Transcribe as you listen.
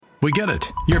We get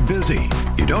it. You're busy.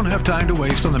 You don't have time to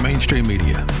waste on the mainstream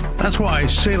media. That's why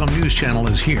Salem News Channel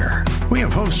is here. We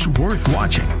have hosts worth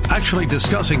watching, actually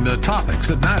discussing the topics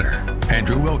that matter.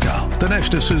 Andrew Wilkow,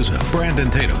 Dinesh D'Souza, Brandon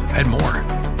Tatum, and more.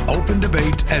 Open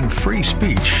debate and free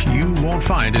speech you won't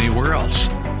find anywhere else.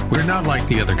 We're not like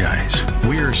the other guys.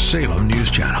 We're Salem News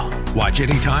Channel. Watch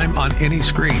anytime on any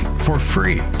screen for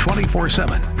free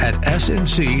 24/7 at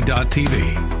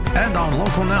snc.tv and on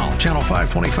Local Now, Channel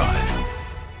 525.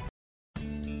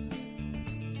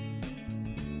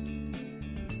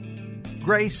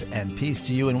 Grace and peace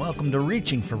to you, and welcome to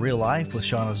Reaching for Real Life with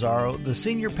Sean Azzaro, the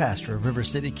senior pastor of River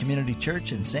City Community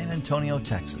Church in San Antonio,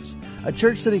 Texas. A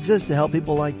church that exists to help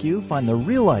people like you find the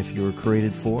real life you were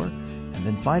created for and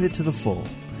then find it to the full.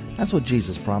 That's what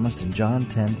Jesus promised in John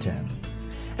 10:10.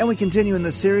 And we continue in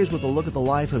this series with a look at the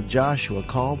life of Joshua,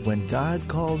 called When God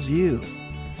Calls You.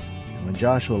 And when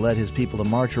Joshua led his people to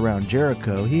march around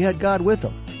Jericho, he had God with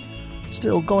him.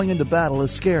 Still, going into battle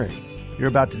is scary. You're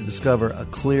about to discover a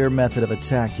clear method of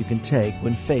attack you can take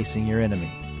when facing your enemy.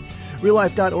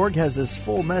 RealLife.org has this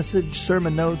full message,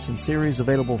 sermon notes, and series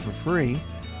available for free.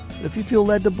 But if you feel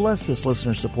led to bless this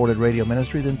listener-supported radio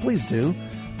ministry, then please do.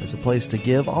 There's a place to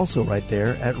give also right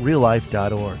there at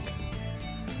RealLife.org.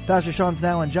 Pastor Sean's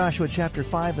now in Joshua chapter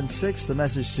 5 and 6. The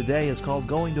message today is called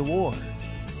Going to War.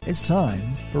 It's time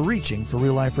for Reaching for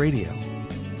Real Life Radio.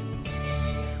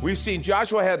 We've seen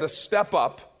Joshua had to step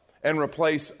up and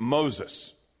replace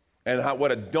Moses. And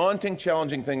what a daunting,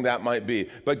 challenging thing that might be.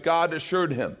 But God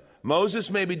assured him, Moses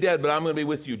may be dead, but I'm going to be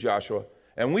with you, Joshua.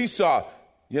 And we saw,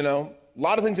 a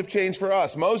lot of things have changed for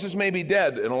us. Moses may be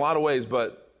dead in a lot of ways,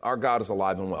 but our God is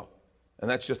alive and well. And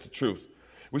that's just the truth.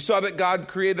 We saw that God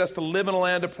created us to live in a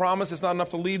land of promise. It's not enough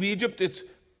to leave Egypt.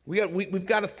 We've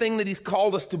got a thing that he's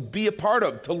called us to be a part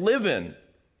of, to live in.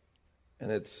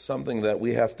 And it's something that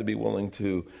we have to be willing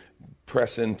to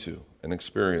press into and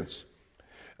experience.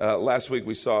 Last week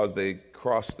we saw as they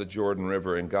crossed the Jordan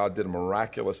River and God did a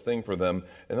miraculous thing for them.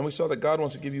 And then we saw that God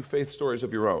wants to give you faith stories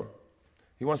of your own.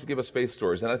 He wants to give us faith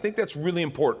stories. And I think that's really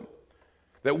important,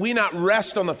 that we not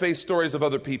rest on the faith stories of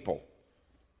other people.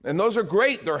 And those are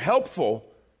great. They're helpful.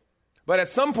 But at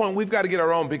some point we've got to get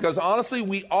our own, because honestly,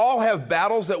 we all have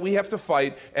battles that we have to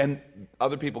fight, and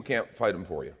other people can't fight them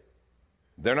for you.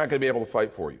 They're not going to be able to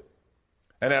fight for you.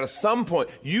 And at some point,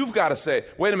 you've got to say,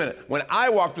 wait a minute, when I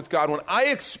walked with God, when I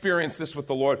experienced this with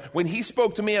the Lord, when he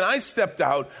spoke to me and I stepped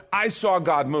out, I saw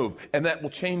God move. And that will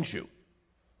change you.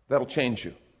 That'll change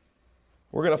you.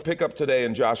 We're going to pick up today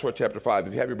in Joshua chapter 5.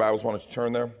 If you have your Bibles, why don't you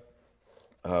turn there?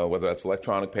 Whether that's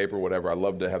electronic, paper, whatever. I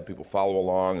love to have people follow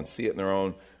along and see it in their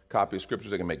own copy of Scriptures.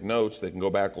 They can make notes. They can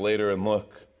go back later and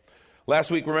look.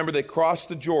 Last week, remember, they crossed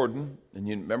the Jordan. And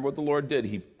you remember what the Lord did.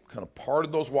 He kind of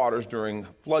parted those waters during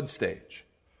flood stage.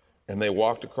 And they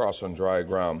walked across on dry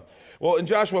ground. Well, in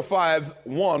Joshua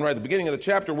 5:1, right at the beginning of the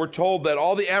chapter, we're told that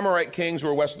all the Amorite kings who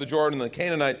were west of the Jordan and the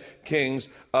Canaanite kings,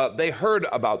 they heard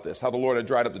about this, how the Lord had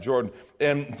dried up the Jordan.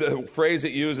 And the phrase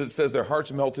it uses, it says their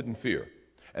hearts melted in fear,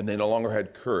 and they no longer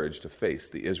had courage to face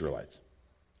the Israelites.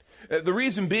 The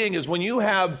reason being is when you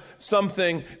have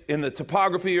something in the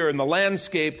topography or in the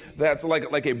landscape that's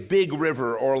like a big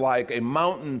river or like a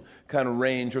mountain kind of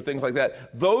range or things like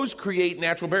that, those create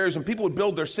natural barriers, and people would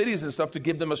build their cities and stuff to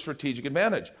give them a strategic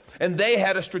advantage. And they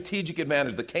had a strategic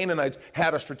advantage. The Canaanites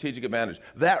had a strategic advantage.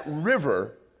 That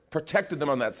river protected them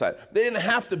on that side. They didn't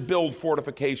have to build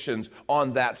fortifications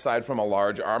on that side from a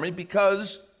large army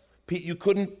because you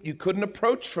couldn't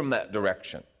approach from that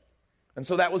direction. And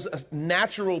so that was a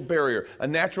natural barrier, a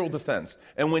natural defense.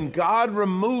 And when God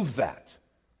removed that,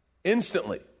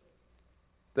 instantly,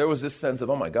 there was this sense of,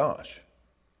 oh my gosh,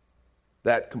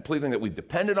 that complete thing that we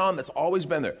depended on, that's always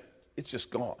been there, it's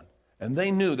just gone. And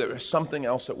they knew there was something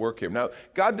else at work here. Now,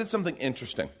 God did something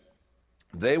interesting.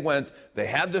 They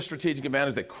had this strategic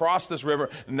advantage, they crossed this river,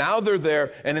 now they're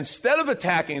there, and instead of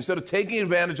attacking, instead of taking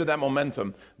advantage of that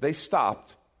momentum, they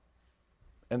stopped.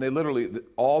 And they literally,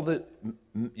 all the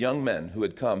young men who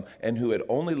had come and who had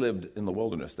only lived in the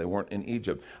wilderness, they weren't in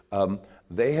Egypt,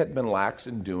 they had been lax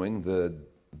in doing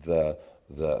the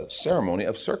ceremony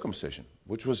of circumcision,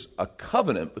 which was a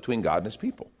covenant between God and his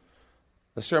people.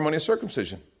 The ceremony of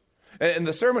circumcision. And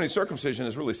the ceremony of circumcision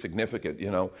is really significant,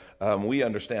 We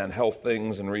understand health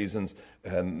things and reasons,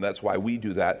 and that's why we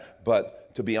do that.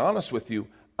 But to be honest with you,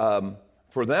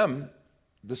 for them,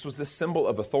 this was this symbol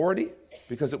of authority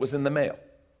because it was in the male.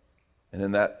 And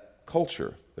in that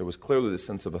culture, there was clearly this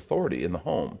sense of authority in the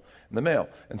home, in the male.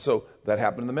 And so that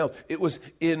happened in the males. It was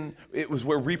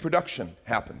where reproduction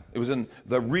happened. It was in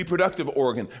the reproductive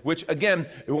organ, which again,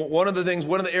 one of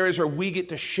the areas where we get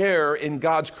to share in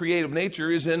God's creative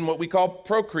nature is in what we call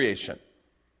procreation.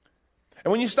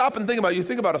 And when you stop and think about it, you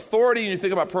think about authority and you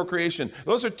think about procreation.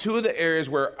 Those are two of the areas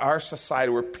where our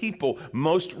society, where people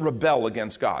most rebel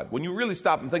against God. When you really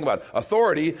stop and think about it,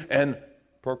 authority and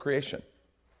procreation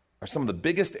are some of the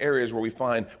biggest areas where we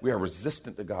find we are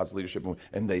resistant to God's leadership,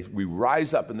 and we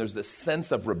rise up, and there's this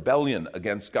sense of rebellion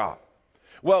against God.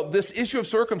 Well, this issue of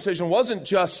circumcision wasn't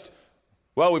just,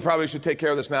 well, we probably should take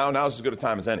care of this now. Now's as good a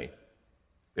time as any.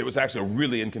 It was actually a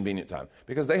really inconvenient time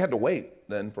because they had to wait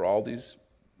then for all these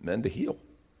men to heal.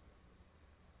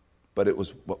 But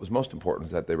what was most important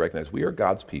is that they recognized we are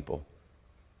God's people.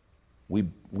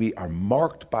 We are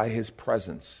marked by his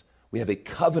presence. We have a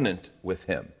covenant with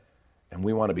him, and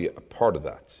we want to be a part of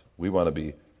that. We want to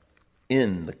be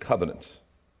in the covenant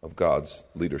of God's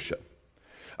leadership.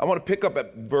 I want to pick up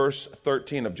at verse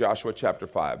 13 of Joshua chapter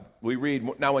 5. We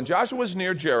read, "Now when Joshua was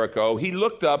near Jericho, he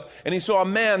looked up and he saw a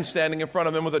man standing in front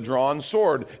of him with a drawn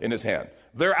sword in his hand."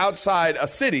 They're outside a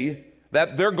city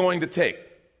that they're going to take.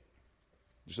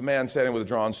 There's a man standing with a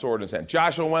drawn sword in his hand.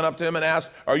 Joshua went up to him and asked,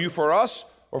 "Are you for us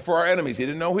or for our enemies?" He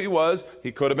didn't know who he was.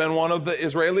 He could have been one of the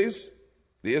Israelis,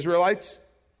 the Israelites,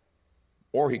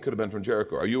 or he could have been from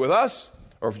Jericho. "Are you with us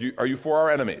or are you for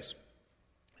our enemies?"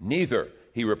 "Neither,"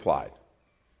 he replied.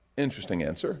 Interesting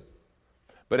answer.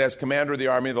 "But as commander of the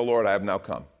army of the Lord, I have now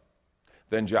come."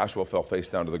 Then Joshua fell face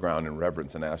down to the ground in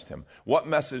reverence and asked him, "What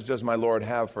message does my Lord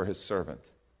have for his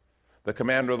servant?" The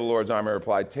commander of the Lord's army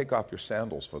replied, "Take off your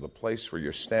sandals, for the place where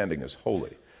you're standing is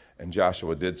holy." And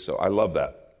Joshua did so. I love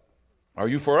that. "Are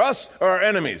you for us or our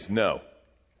enemies?" "No."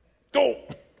 Go.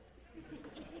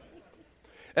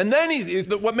 And then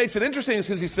what makes it interesting is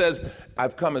because he says,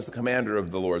 "I've come as the commander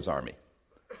of the Lord's army."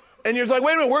 And you're like,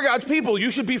 wait a minute, we're God's people.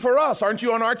 You should be for us. Aren't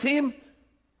you on our team?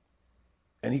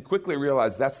 And he quickly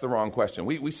realized that's the wrong question.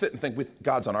 We sit and think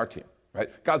God's on our team, right?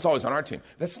 God's always on our team.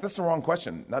 That's the wrong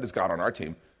question. Not is God on our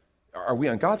team. Are we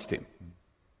on God's team?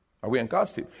 Are we on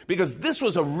God's team? Because this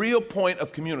was a real point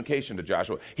of communication to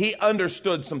Joshua. He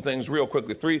understood some things real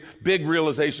quickly. 3 big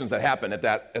realizations that happened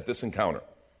at this encounter.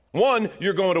 One,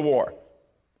 you're going to war.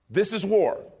 This is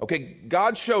war, okay?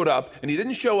 God showed up, and he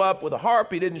didn't show up with a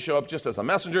harp. He didn't show up just as a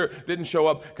messenger. Didn't show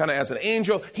up kind of as an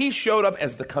angel. He showed up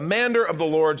as the commander of the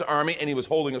Lord's army, and he was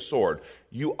holding a sword.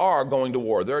 You are going to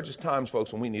war. There are just times,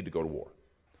 folks, when we need to go to war.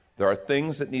 There are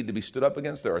things that need to be stood up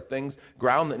against. There are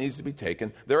ground that needs to be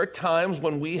taken. There are times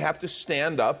when we have to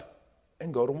stand up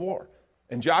and go to war.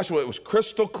 And Joshua, it was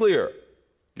crystal clear.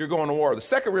 You're going to war. The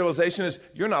second realization is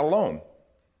you're not alone.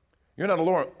 You're not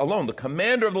alone. The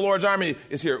commander of the Lord's army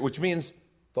is here, which means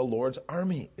the Lord's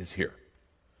army is here.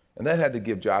 And that had to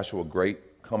give Joshua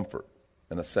great comfort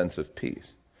and a sense of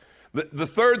peace. The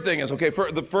third thing is, okay,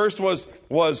 the first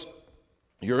was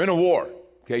you're in a war.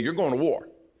 Okay, you're going to war.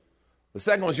 The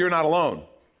second was you're not alone.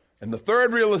 And the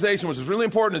third realization, which is really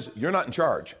important, is you're not in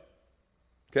charge.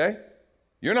 Okay?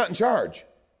 You're not in charge.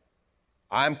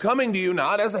 I'm coming to you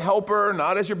not as a helper,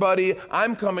 not as your buddy.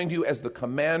 I'm coming to you as the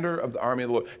commander of the army of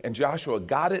the Lord. And Joshua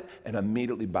got it and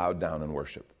immediately bowed down in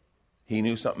worship. He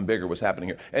knew something bigger was happening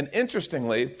here. And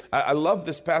interestingly, I love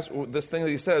this thing that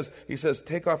he says. He says,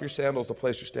 "Take off your sandals, the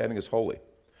place you're standing is holy."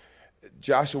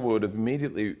 Joshua would have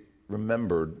immediately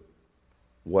remembered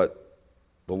what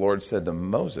the Lord said to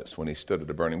Moses when he stood at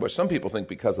a burning bush. Some people think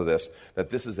because of this, that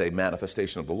this is a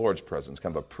manifestation of the Lord's presence,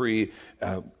 kind of a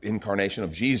pre-incarnation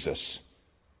of Jesus.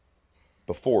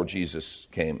 Before Jesus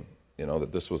came,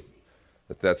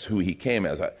 that's who he came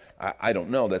as. I don't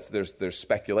know. There's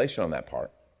speculation on that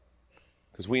part.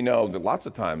 Because we know that lots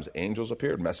of times angels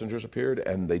appeared, messengers appeared,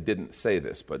 and they didn't say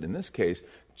this. But in this case,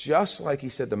 just like he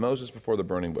said to Moses before the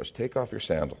burning bush, "Take off your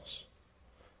sandals."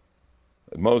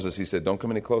 Moses, he said, "Don't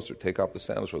come any closer. Take off the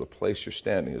sandals, for the place you're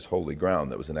standing is holy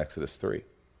ground." That was in Exodus 3.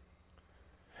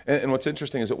 And what's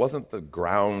interesting is it wasn't the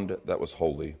ground that was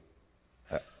holy.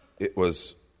 It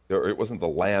wasn't the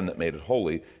land that made it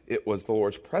holy. It was the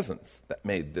Lord's presence that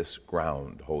made this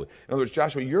ground holy. In other words,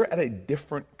 Joshua, you're at a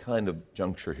different kind of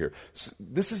juncture here.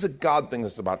 This is a God thing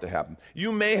that's about to happen.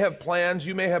 You may have plans,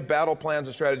 you may have battle plans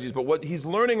and strategies, but what he's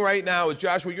learning right now is,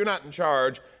 Joshua, you're not in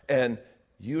charge, and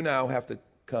you now have to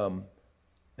come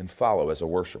and follow as a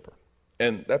worshiper.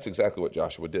 And that's exactly what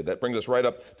Joshua did. That brings us right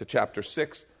up to chapter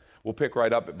 6. We'll pick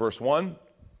right up at verse 1.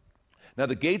 "Now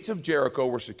the gates of Jericho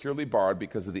were securely barred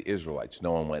because of the Israelites.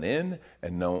 No one went in,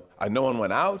 and no one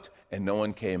went out, and no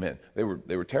one came in." They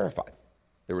were terrified.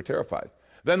 They were terrified.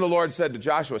 Then the Lord said to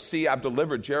Joshua, "See, I've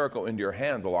delivered Jericho into your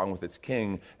hands, along with its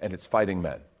king and its fighting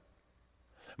men.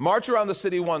 March around the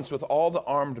city once with all the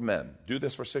armed men. Do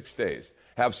this for 6 days.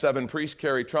 Have 7 priests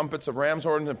carry trumpets of ram's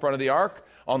horns in front of the ark.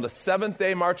 On the 7th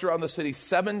day, march around the city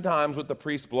 7 times with the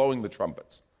priests blowing the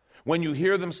trumpets. When you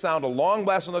hear them sound a long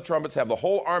blast on the trumpets, have the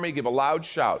whole army give a loud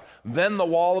shout. Then the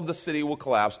wall of the city will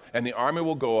collapse, and the army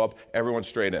will go up, everyone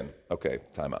straight in. Okay,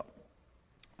 time out.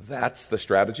 That's the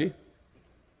strategy.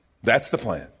 That's the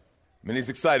plan. I mean, he's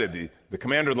excited. The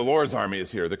commander of the Lord's army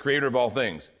is here, the creator of all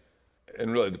things.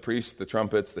 And really, the priests, the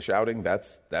trumpets, the shouting,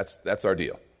 that's our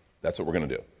deal. That's what we're going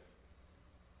to do.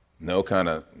 No kind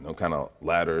of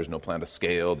ladders, no plan to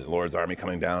scale, the Lord's army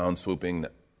coming down, swooping.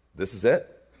 This is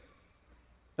it.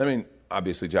 I mean,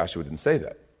 obviously Joshua didn't say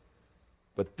that.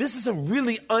 But this is a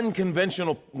really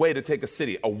unconventional way to take a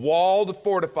city, a walled,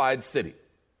 fortified city.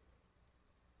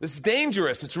 This is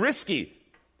dangerous. It's risky.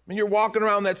 I mean, you're walking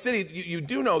around that city. You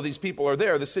do know these people are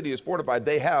there. The city is fortified.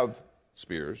 They have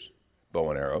spears,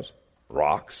 bow and arrows,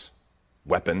 rocks,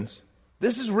 weapons.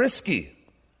 This is risky.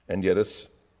 And yet it's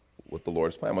what the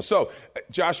Lord's plan was. So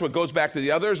Joshua goes back to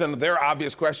the others, and their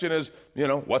obvious question is,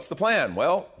 what's the plan?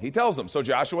 Well, he tells them. So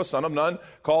Joshua, son of Nun,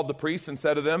 called the priests and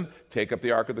said to them, take up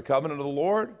the ark of the covenant of the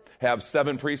Lord, have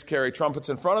 7 priests carry trumpets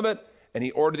in front of it, and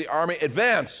he ordered the army,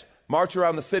 advance, march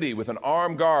around the city with an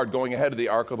armed guard going ahead of the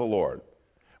ark of the Lord.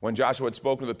 When Joshua had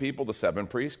spoken to the people, the 7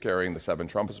 priests carrying the 7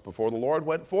 trumpets before the Lord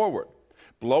went forward,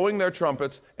 blowing their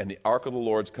trumpets, and the ark of the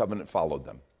Lord's covenant followed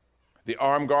them. The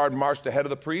armed guard marched ahead of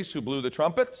the priests who blew the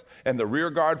trumpets, and the rear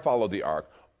guard followed the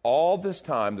ark. All this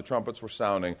time the trumpets were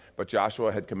sounding, but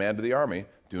Joshua had commanded the army,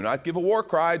 do not give a war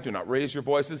cry, do not raise your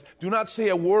voices, do not say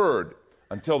a word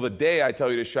until the day I tell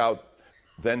you to shout,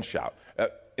 then shout.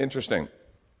 Interesting.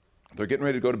 They're getting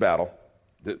ready to go to battle,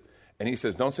 and he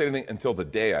says, don't say anything until the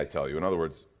day I tell you. In other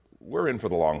words, we're in for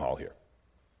the long haul here.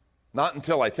 Not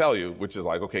until I tell you, which is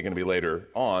like, okay, going to be later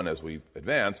on as we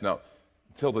advance. No,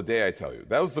 until the day I tell you.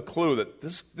 That was the clue that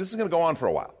this is going to go on for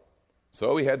a while.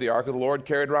 So he had the ark of the Lord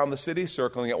carried around the city,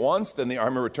 circling it once. Then the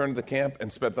army returned to the camp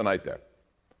and spent the night there.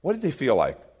 What did they feel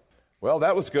like? Well,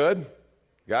 that was good.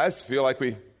 Guys, feel like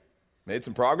we made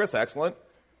some progress? Excellent.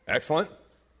 Excellent.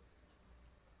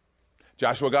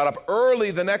 Joshua got up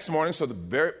early the next morning, so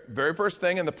the very first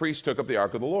thing, and the priests took up the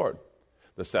ark of the Lord.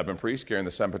 The 7 priests carrying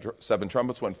the 7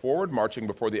 trumpets went forward, marching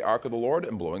before the ark of the Lord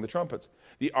and blowing the trumpets.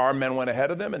 The armed men went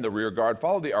ahead of them, and the rear guard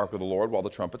followed the ark of the Lord while the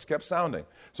trumpets kept sounding.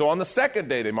 So on the second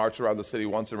day, they marched around the city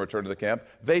once and returned to the camp.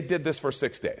 They did this for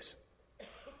 6 days.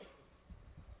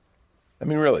 I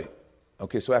mean, really.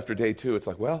 Okay, so after day 2, it's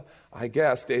like, well, I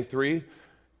guess day 3.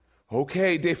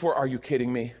 Okay, day 4, are you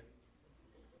kidding me?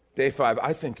 Day 5,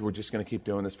 I think we're just going to keep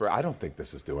doing this I don't think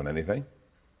this is doing anything.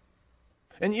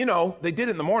 And they did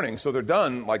it in the morning, so they're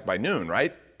done like by noon,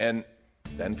 right? And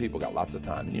then people got lots of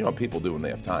time. And you know what people do when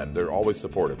they have time? They're always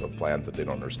supportive of plans that they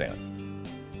don't understand.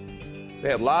 They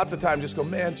had lots of time to just go,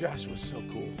 man, Joshua's so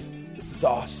cool. This is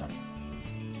awesome.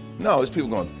 No, there's people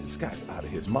going, this guy's out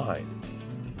of his mind.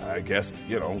 I guess,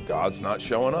 God's not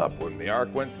showing up. When the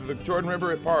ark went through the Jordan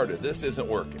River, it parted. This isn't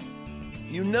working.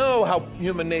 You know how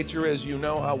human nature is. You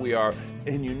know how we are.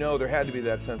 And there had to be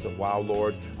that sense of, wow,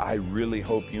 Lord, I really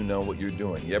hope you know what you're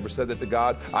doing. You ever said that to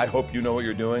God? I hope you know what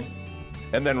you're doing?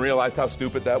 And then realized how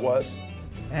stupid that was?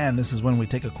 And this is when we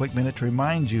take a quick minute to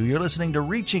remind you, you're listening to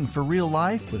Reaching for Real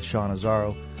Life with Sean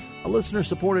Azzaro, a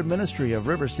listener-supported ministry of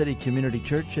River City Community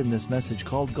Church, in this message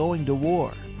called Going to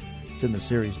War. It's in the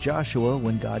series Joshua,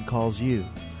 When God Calls You,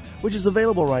 which is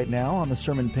available right now on the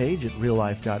sermon page at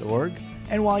reallife.org.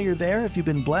 And while you're there, if you've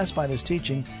been blessed by this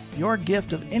teaching, your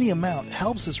gift of any amount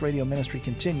helps this radio ministry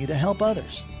continue to help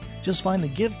others. Just find the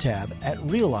Give tab at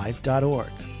reallife.org.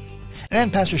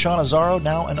 And Pastor Sean Azzaro,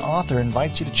 now an author,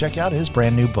 invites you to check out his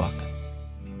brand new book.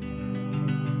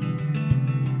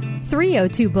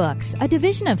 302 Books, a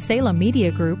division of Salem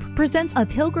Media Group, presents A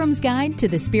Pilgrim's Guide to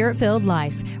the Spirit-Filled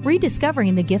Life,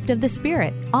 Rediscovering the Gift of the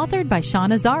Spirit, authored by Sean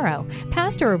Azzaro,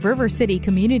 pastor of River City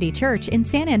Community Church in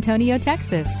San Antonio,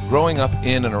 Texas. Growing up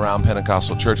in and around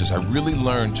Pentecostal churches, I really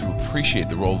learned to appreciate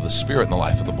the role of the Spirit in the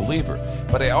life of the believer.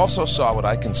 But I also saw what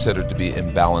I considered to be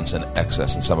imbalance and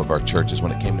excess in some of our churches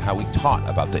when it came to how we taught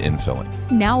about the infilling.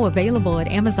 Now available at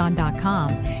Amazon.com,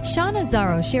 Sean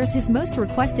Azzaro shares his most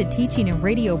requested teaching and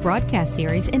radio broadcast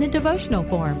series in a devotional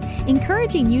form,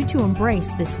 encouraging you to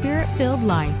embrace the Spirit-filled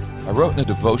life. I wrote in a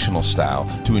devotional style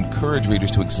to encourage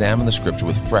readers to examine the Scripture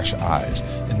with fresh eyes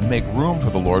and make room for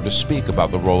the Lord to speak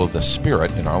about the role of the Spirit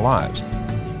in our lives.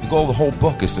 The goal of the whole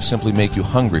book is to simply make you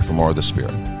hungry for more of the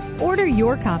Spirit. Order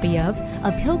your copy of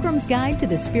A Pilgrim's Guide to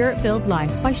the Spirit-Filled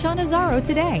Life by Sean Azzaro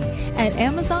today at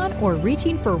Amazon or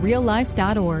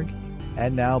reachingforreallife.org.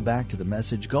 And now back to the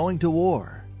message, Going to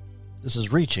War. This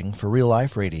is Reaching for Real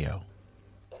Life Radio.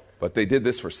 But they did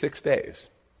this for 6 days.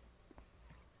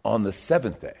 On the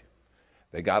 7th day,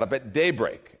 they got up at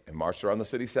daybreak and marched around the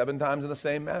city 7 times in the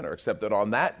same manner, except that on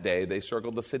that day they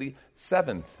circled the city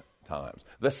 7 times.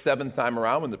 The 7th time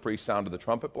around, when the priest sounded the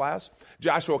trumpet blast,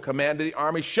 Joshua commanded the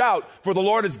army, "Shout, for the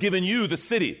Lord has given you the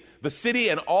city. The city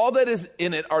and all that is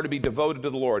in it are to be devoted to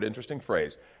the Lord." Interesting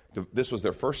phrase. This was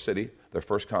their first city, their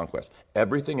first conquest.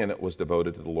 Everything in it was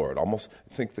devoted to the Lord. Almost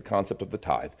think the concept of the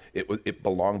tithe. It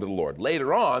belonged to the Lord.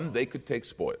 Later on, they could take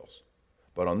spoils.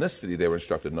 But on this city, they were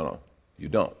instructed, no, you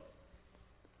don't.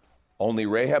 Only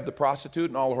Rahab the prostitute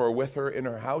and all who are with her in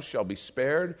her house shall be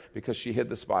spared, because she hid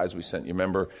the spies we sent. You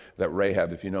remember that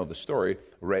Rahab, if you know the story,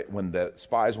 when the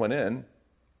spies went in,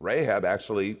 Rahab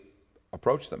actually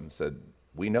approached them and said,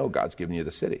 "We know God's given you the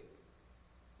city."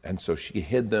 And so she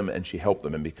hid them and she helped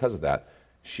them. And because of that,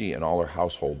 she and all her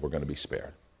household were going to be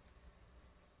spared.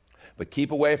 But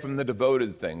keep away from the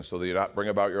devoted things so that you not bring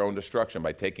about your own destruction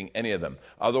by taking any of them.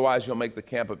 Otherwise, you'll make the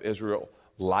camp of Israel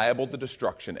liable to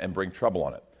destruction and bring trouble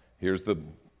on it. Here's the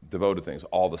devoted things.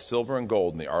 All the silver and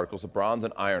gold and the articles of bronze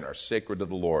and iron are sacred to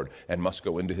the Lord and must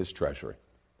go into his treasury.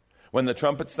 When the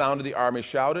trumpet sounded, the army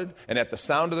shouted, and at the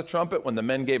sound of the trumpet, when the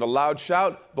men gave a loud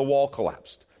shout, the wall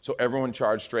collapsed. So everyone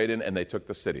charged straight in, and they took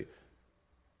the city.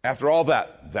 After all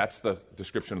that, that's the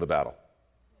description of the battle.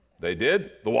 They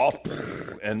did, the wall,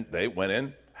 and they went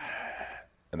in,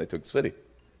 and they took the city.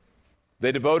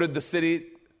 They devoted the city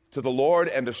to the Lord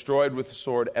and destroyed with the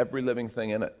sword every living thing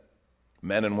in it,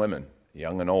 men and women,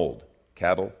 young and old,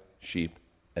 cattle, sheep,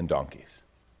 and donkeys.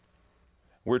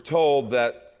 We're told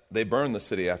that they burned the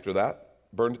city after that,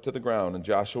 burned it to the ground, and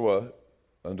Joshua,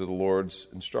 under the Lord's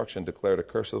instruction, declared a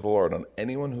curse of the Lord on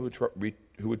anyone who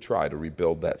would try to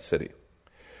rebuild that city.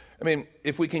 I mean,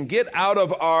 if we can get out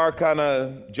of our kind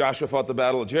of Joshua fought the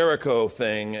battle of Jericho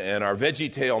thing and our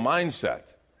VeggieTale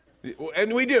mindset,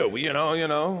 and we do,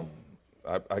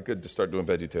 I could just start doing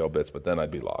VeggieTale bits, but then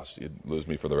I'd be lost. You'd lose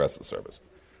me for the rest of the service.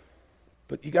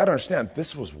 But you got to understand,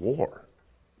 this was war.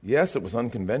 Yes, it was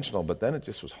unconventional, but then it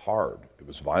just was hard. It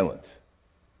was violent.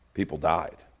 People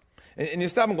died. And you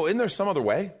stop and go, isn't there some other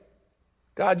way?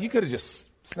 God, you could have just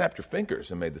snapped your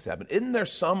fingers and made this happen. Isn't there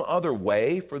some other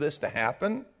way for this to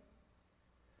happen?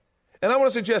 And I want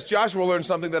to suggest Joshua learned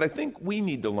something that I think we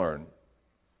need to learn.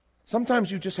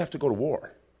 Sometimes you just have to go to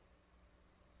war.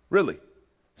 Really.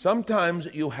 Sometimes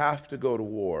you have to go to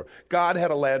war. God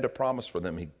had a land of promise for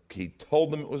them. He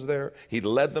told them it was there. He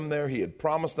led them there. He had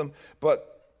promised them.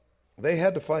 But they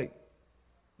had to fight.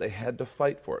 They had to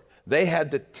fight for it. They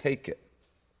had to take it.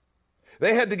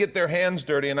 They had to get their hands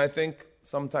dirty, and I think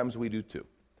sometimes we do too.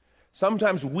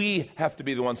 Sometimes we have to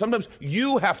be the one. Sometimes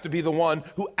you have to be the one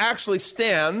who actually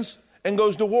stands and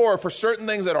goes to war for certain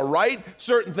things that are right,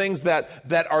 certain things that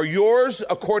are yours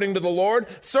according to the Lord,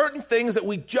 certain things that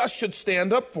we just should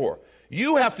stand up for.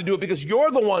 You have to do it because you're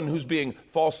the one who's being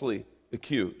falsely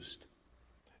accused.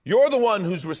 You're the one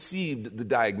who's received the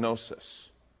diagnosis.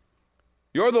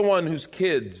 You're the one whose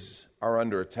kids are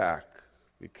under attack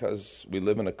because we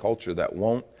live in a culture that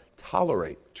won't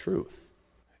tolerate truth.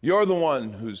 You're the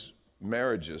one whose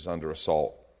marriage is under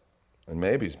assault and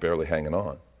maybe is barely hanging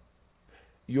on.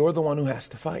 You're the one who has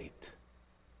to fight.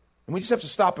 And we just have to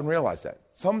stop and realize that.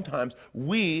 Sometimes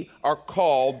we are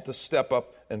called to step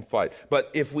up and fight.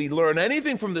 But if we learn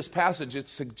anything from this passage, it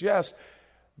suggests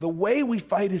the way we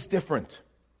fight is different.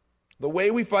 The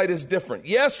way we fight is different.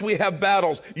 Yes, we have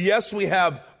battles. Yes, we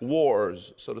have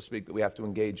wars, so to speak, that we have to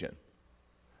engage in.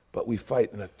 But we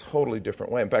fight in a totally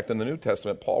different way. In fact, in the New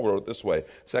Testament, Paul wrote it this way,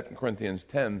 2 Corinthians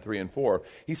 10, 3 and 4.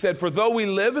 He said, "For though we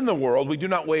live in the world, we do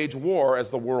not wage war as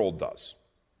the world does."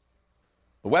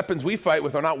 The weapons we fight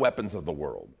with are not weapons of the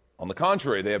world. On the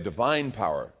contrary, they have divine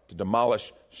power to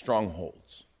demolish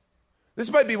strongholds.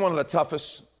 This might be one of the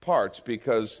toughest parts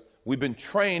because we've been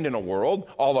trained in a world,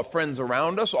 all the friends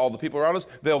around us, all the people around us,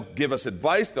 they'll give us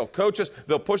advice, they'll coach us,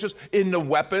 they'll push us in the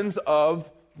weapons of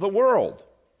the world.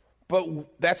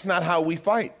 But that's not how we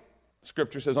fight.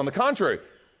 Scripture says, on the contrary,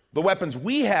 the weapons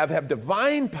we have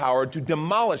divine power to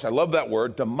demolish, I love that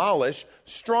word, demolish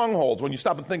strongholds. When you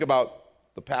stop and think about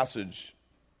the passage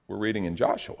we're reading in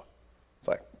Joshua, it's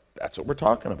like, that's what we're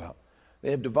talking about.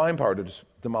 They have divine power to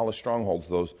demolish strongholds,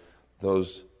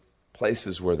 those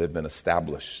places where they've been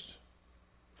established,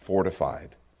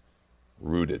 fortified,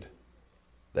 rooted,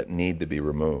 that need to be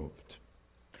removed.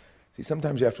 See,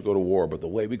 sometimes you have to go to war, but the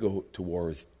way we go to war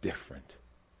is different.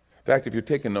 In fact, if you're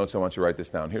taking notes, I want you to write this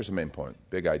down. Here's the main point,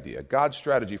 big idea. God's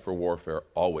strategy for warfare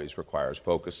always requires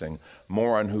focusing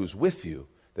more on who's with you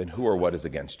than who or what is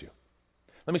against you.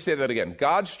 Let me say that again.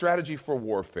 God's strategy for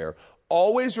warfare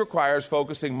always requires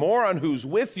focusing more on who's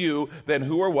with you than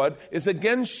who or what is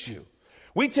against you.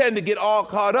 We tend to get all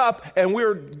caught up, and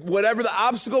we're, whatever the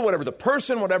obstacle, whatever the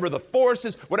person, whatever the force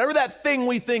is, whatever that thing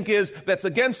we think is that's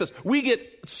against us, we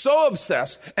get so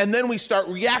obsessed, and then we start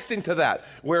reacting to that.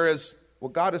 Whereas,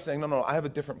 what God is saying, no, I have a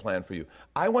different plan for you.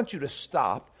 I want you to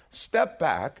stop, step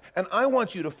back, and I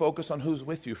want you to focus on who's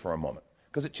with you for a moment,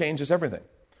 because it changes everything.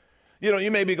 You know,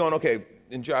 you may be going, okay,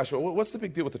 in Joshua, what's the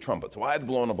big deal with the trumpets? Why the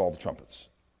blowing of all the trumpets?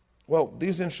 Well,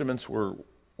 these instruments were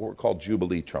called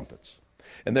Jubilee trumpets.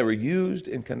 And they were used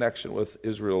in connection with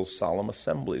Israel's solemn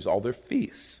assemblies, all their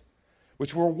feasts,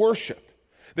 which were worship.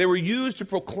 They were used to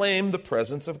proclaim the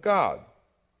presence of God,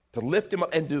 to lift him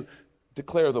up and to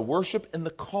declare the worship and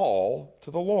the call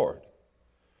to the Lord.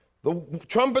 The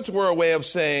trumpets were a way of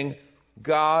saying,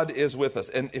 God is with us.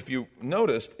 And if you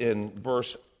noticed in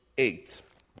verse 8,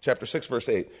 chapter 6, verse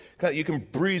 8. You can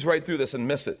breeze right through this and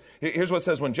miss it. Here's what it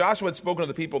says. When Joshua had spoken to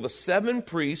the people, the 7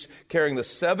 priests carrying the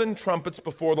 7 trumpets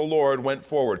before the Lord went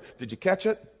forward. Did you catch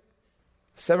it?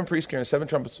 7 priests carrying 7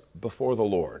 trumpets before the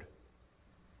Lord.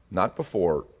 Not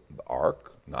before the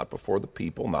ark, not before the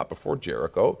people, not before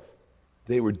Jericho.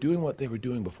 They were doing what they were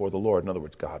doing before the Lord. In other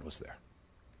words, God was there.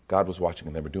 God was watching,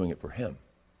 and they were doing it for him.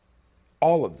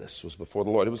 All of this was before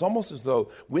the Lord. It was almost as though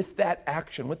with that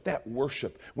action, with that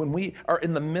worship, when we are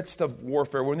in the midst of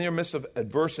warfare, when we're in the midst of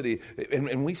adversity,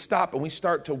 and we stop and we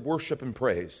start to worship and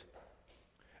praise,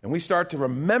 and we start to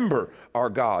remember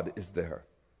our God is there,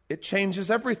 it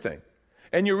changes everything.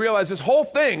 And you realize this whole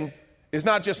thing is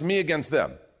not just me against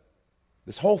them.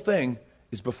 This whole thing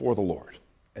is before the Lord.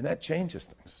 And that changes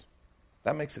things.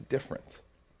 That makes it different.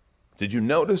 Did you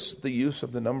notice the use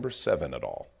of the number 7 at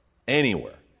all?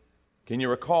 Anywhere? Can you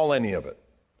recall any of it?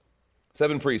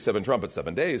 7 priests, 7 trumpets,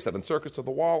 7 days, 7 circuits of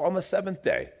the wall on the 7th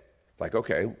day. It's like,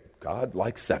 okay, God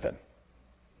likes 7.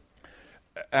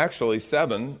 Actually,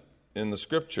 7 in the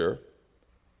scripture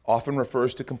often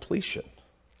refers to completion.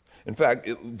 In fact,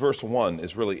 verse 1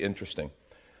 is really interesting.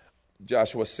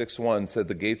 Joshua 6:1 said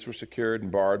the gates were secured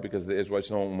and barred because the Israelites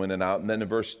no one went in and out. And then in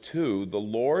verse 2, the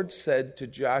Lord said to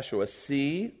Joshua,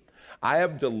 see, I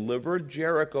have delivered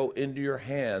Jericho into your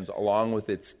hands along with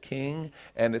its king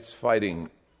and its fighting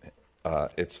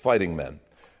men.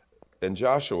 And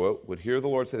Joshua would hear the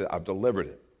Lord say, I've delivered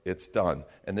it. It's done.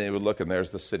 And then he would look, and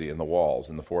there's the city and the walls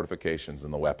and the fortifications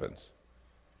and the weapons.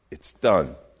 It's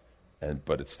done.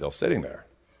 But it's still sitting there.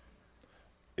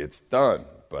 It's done,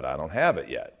 but I don't have it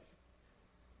yet.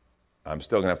 I'm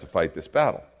still going to have to fight this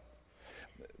battle.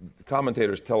 The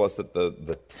commentators tell us that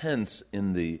the tense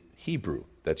in the Hebrew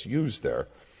that's used there,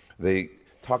 they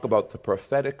talk about the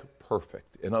prophetic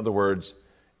perfect. In other words,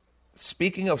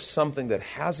 speaking of something that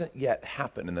hasn't yet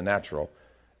happened in the natural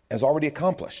as already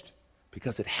accomplished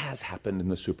because it has happened in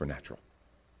the supernatural.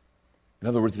 In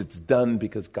other words, it's done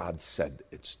because God said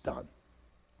it's done.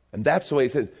 And that's the way he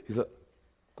says,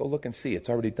 go look and see. It's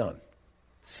already done.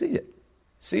 See it.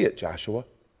 See it, Joshua.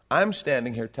 I'm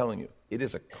standing here telling you, it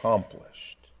is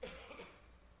accomplished.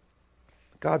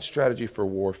 God's strategy for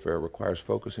warfare requires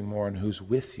focusing more on who's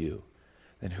with you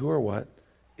than who or what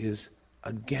is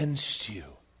against you.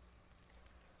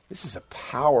 This is a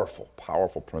powerful,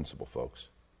 powerful principle, folks.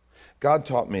 God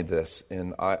taught me this,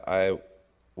 and I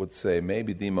would say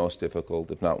maybe the most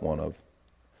difficult, if not one of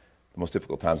the most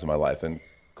difficult times of my life, and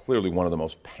clearly one of the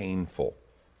most painful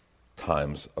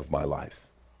times of my life.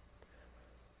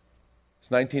 It's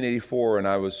 1984, and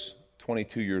I was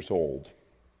 22 years old,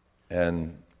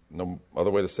 and no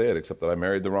other way to say it except that I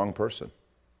married the wrong person.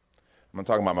 I'm not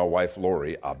talking about my wife,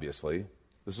 Lori, obviously.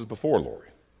 This was before Lori.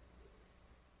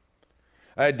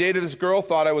 I had dated this girl,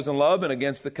 thought I was in love, and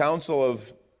against the counsel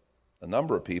of a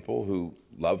number of people who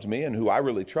loved me and who I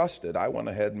really trusted, I went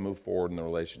ahead and moved forward in the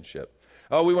relationship.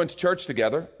 We went to church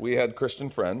together. We had Christian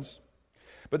friends.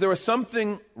 But there was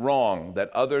something wrong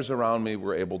that others around me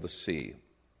were able to see.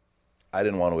 I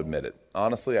didn't want to admit it.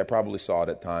 Honestly, I probably saw it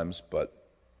at times, but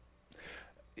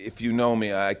if you know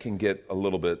me, I can get a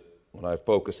little bit, when I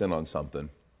focus in on something,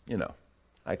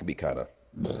 I can be kind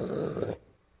of...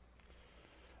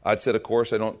 I'd said, of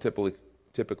course, I don't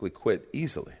typically quit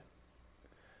easily.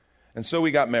 And so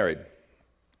we got married.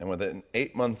 And within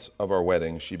 8 months of our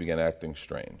wedding, she began acting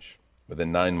strange.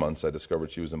 Within 9 months, I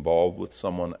discovered she was involved with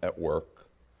someone at work.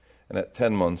 And at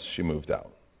 10 months, she moved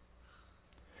out.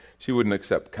 She wouldn't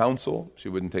accept counsel. She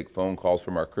wouldn't take phone calls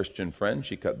from our Christian friends.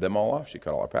 She cut them all off. She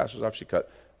cut all our pastors off. She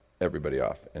cut everybody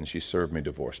off. And she served me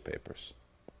divorce papers.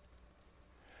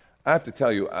 I have to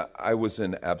tell you, I was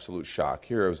in absolute shock.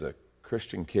 Here I was a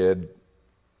Christian kid,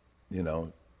 I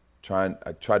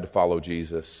tried to follow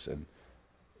Jesus, and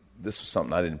this was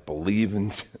something I didn't believe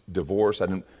in, divorce.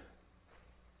 And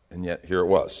yet here it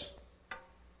was.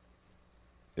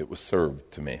 It was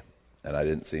served to me. and I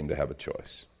didn't seem to have a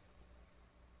choice.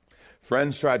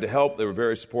 Friends tried to help. They were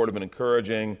very supportive and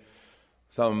encouraging.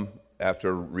 Some,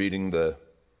 after reading the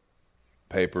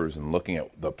papers and looking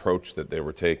at the approach that they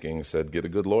were taking, said, get a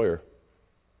good lawyer.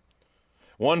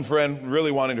 One friend,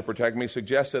 really wanting to protect me,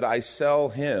 suggested I sell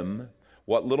him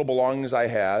what little belongings I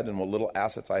had and what little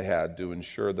assets I had to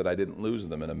ensure that I didn't lose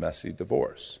them in a messy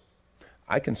divorce.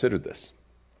 I considered this.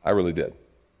 I really did.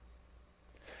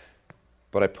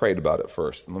 But I prayed about it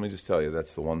first. And let me just tell you,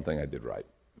 that's the one thing I did right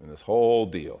in this whole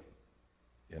deal.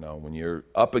 You know, when you're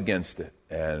up against it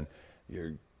and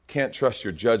you can't trust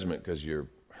your judgment because you're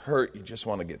hurt, you just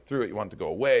want to get through it, you want it to go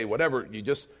away, whatever, you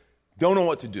just don't know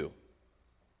what to do.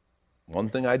 One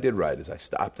thing I did right is I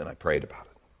stopped and I prayed about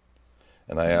it.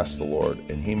 And I asked the Lord,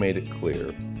 and He made it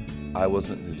clear I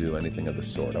wasn't to do anything of the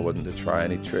sort. I wasn't to try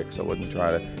any tricks. I wasn't to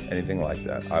try anything like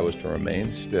that. I was to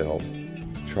remain still,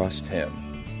 trust Him,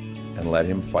 and let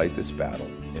Him fight this battle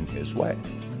in His way.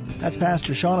 That's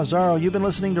Pastor Sean Azzaro. You've been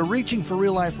listening to Reaching for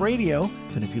Real Life Radio.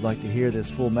 And if you'd like to hear this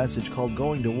full message called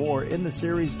Going to War in the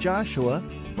series Joshua,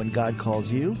 When God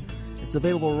Calls You, it's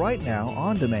available right now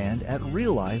on demand at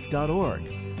reallife.org.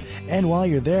 And while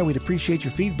you're there, we'd appreciate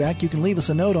your feedback. You can leave us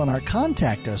a note on our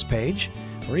Contact Us page.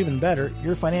 Or even better,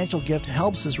 your financial gift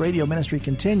helps this radio ministry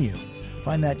continue.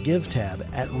 Find that Give tab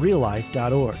at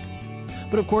reallife.org.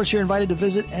 But of course, you're invited to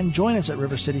visit and join us at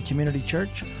River City Community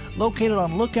Church, located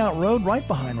on Lookout Road right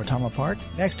behind Rotama Park,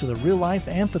 next to the Real Life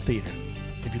Amphitheater.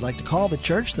 If you'd like to call the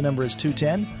church, the number is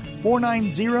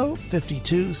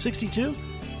 210-490-5262.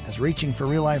 As Reaching for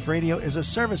Real Life Radio is a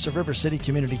service of River City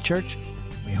Community Church.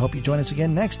 We hope you join us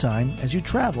again next time as you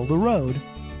travel the road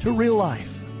to real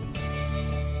life.